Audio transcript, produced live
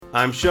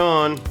I'm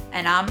Sean.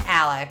 And I'm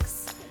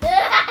Alex.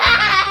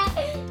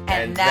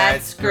 And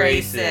that's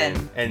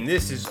Grayson. And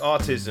this is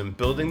Autism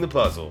Building the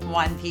Puzzle.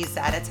 One piece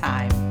at a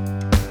time.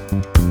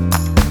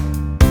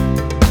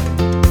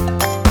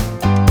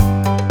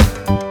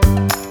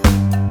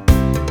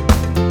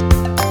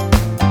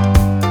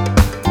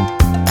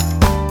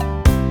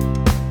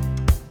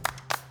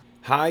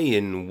 Hi,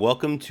 and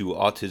welcome to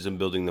Autism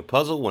Building the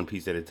Puzzle, one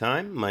piece at a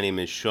time. My name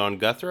is Sean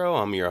Guthrow.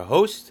 I'm your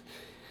host.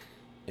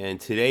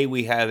 And today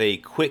we have a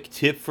quick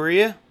tip for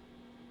you.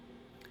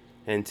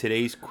 And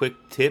today's quick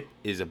tip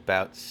is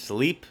about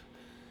sleep.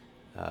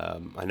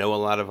 I know a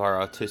lot of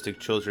our autistic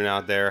children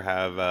out there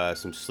have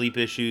some sleep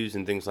issues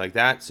and things like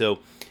that. So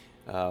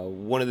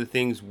one of the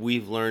things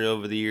we've learned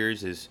over the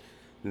years is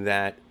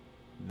that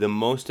the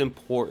most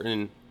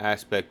important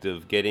aspect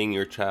of getting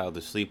your child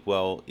to sleep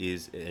well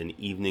is an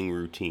evening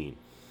routine.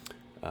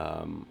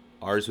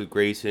 Ours with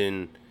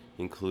Grayson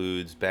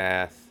includes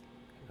bath,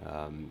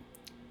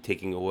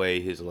 taking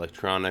away his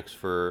electronics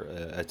for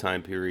a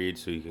time period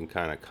so he can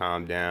kind of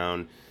calm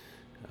down,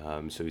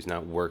 so he's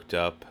not worked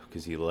up,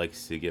 because he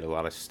likes to get a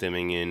lot of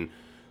stimming in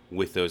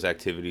with those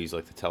activities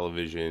like the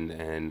television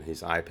and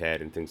his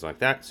iPad and things like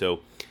that. So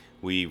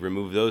we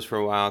remove those for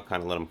a while,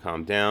 kind of let him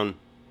calm down.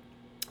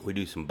 We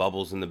do some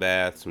bubbles in the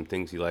bath, some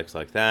things he likes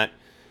like that,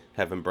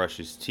 have him brush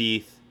his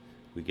teeth,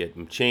 we get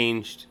him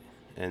changed,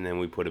 and then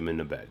we put him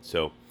into bed.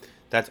 So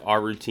that's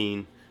our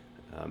routine.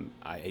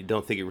 I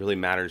don't think it really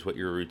matters what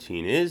your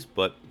routine is,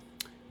 but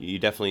you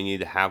definitely need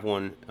to have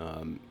one.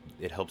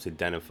 It helps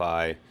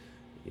identify,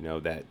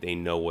 that they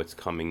know what's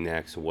coming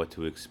next and what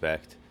to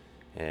expect.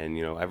 And,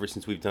 ever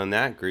since we've done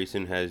that,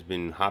 Grayson has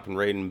been hopping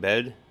right in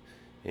bed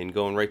and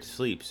going right to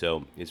sleep.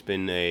 So it's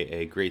been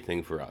a great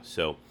thing for us.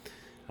 So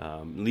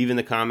leave in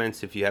the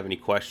comments if you have any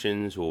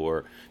questions, or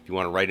if you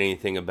want to write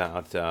anything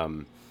about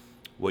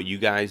what you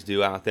guys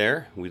do out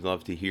there. We'd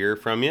love to hear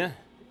from you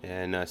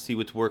and see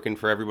what's working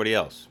for everybody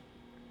else.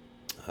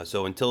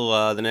 So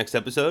until the next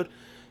episode,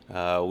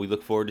 we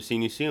look forward to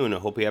seeing you soon. I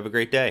hope you have a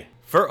great day.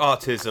 For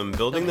Autism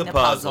Building the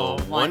Puzzle,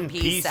 one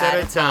piece at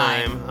a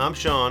time, I'm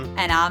Sean.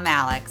 And I'm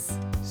Alex.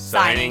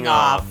 Signing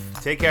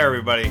off. Take care,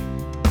 everybody.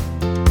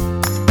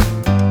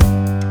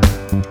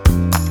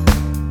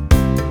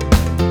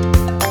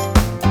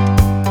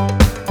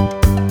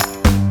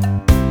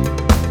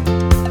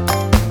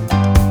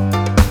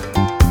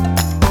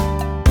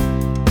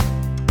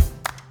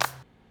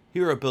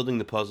 Here at Building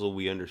the Puzzle,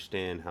 we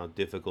understand how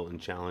difficult and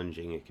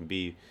challenging it can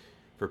be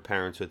for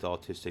parents with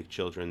autistic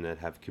children that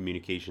have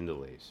communication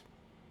delays.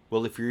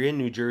 Well, if you're in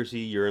New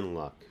Jersey, you're in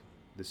luck.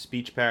 The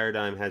Speech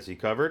Paradigm has you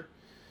covered.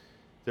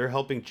 They're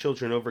helping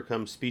children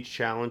overcome speech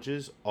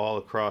challenges all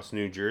across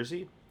New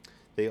Jersey.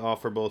 They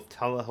offer both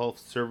telehealth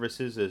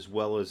services as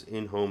well as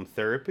in-home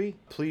therapy.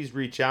 Please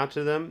reach out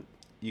to them.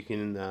 You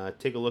can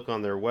take a look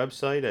on their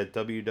website at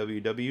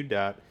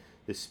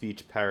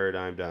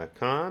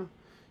www.thespeechparadigm.com.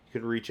 You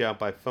can reach out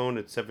by phone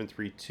at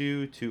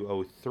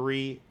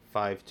 732-203-5268.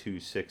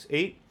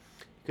 You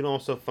can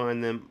also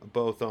find them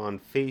both on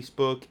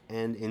Facebook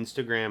and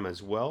Instagram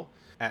as well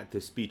at The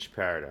Speech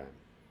Paradigm.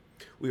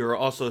 We are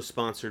also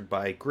sponsored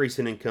by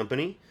Grayson &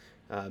 Company,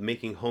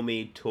 making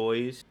homemade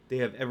toys. They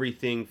have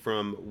everything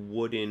from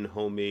wooden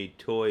homemade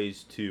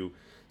toys to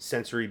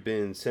sensory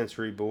bins,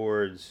 sensory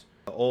boards,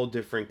 all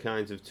different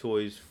kinds of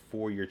toys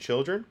for your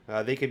children.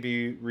 They can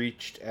be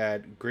reached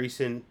at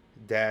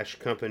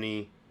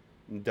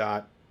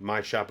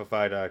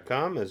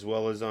grayson-company.myshopify.com, as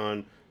well as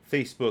on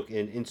Facebook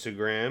and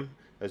Instagram,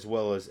 as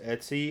well as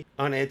Etsy.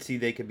 On Etsy,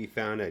 they can be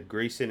found at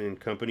Grayson &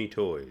 Company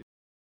Toys.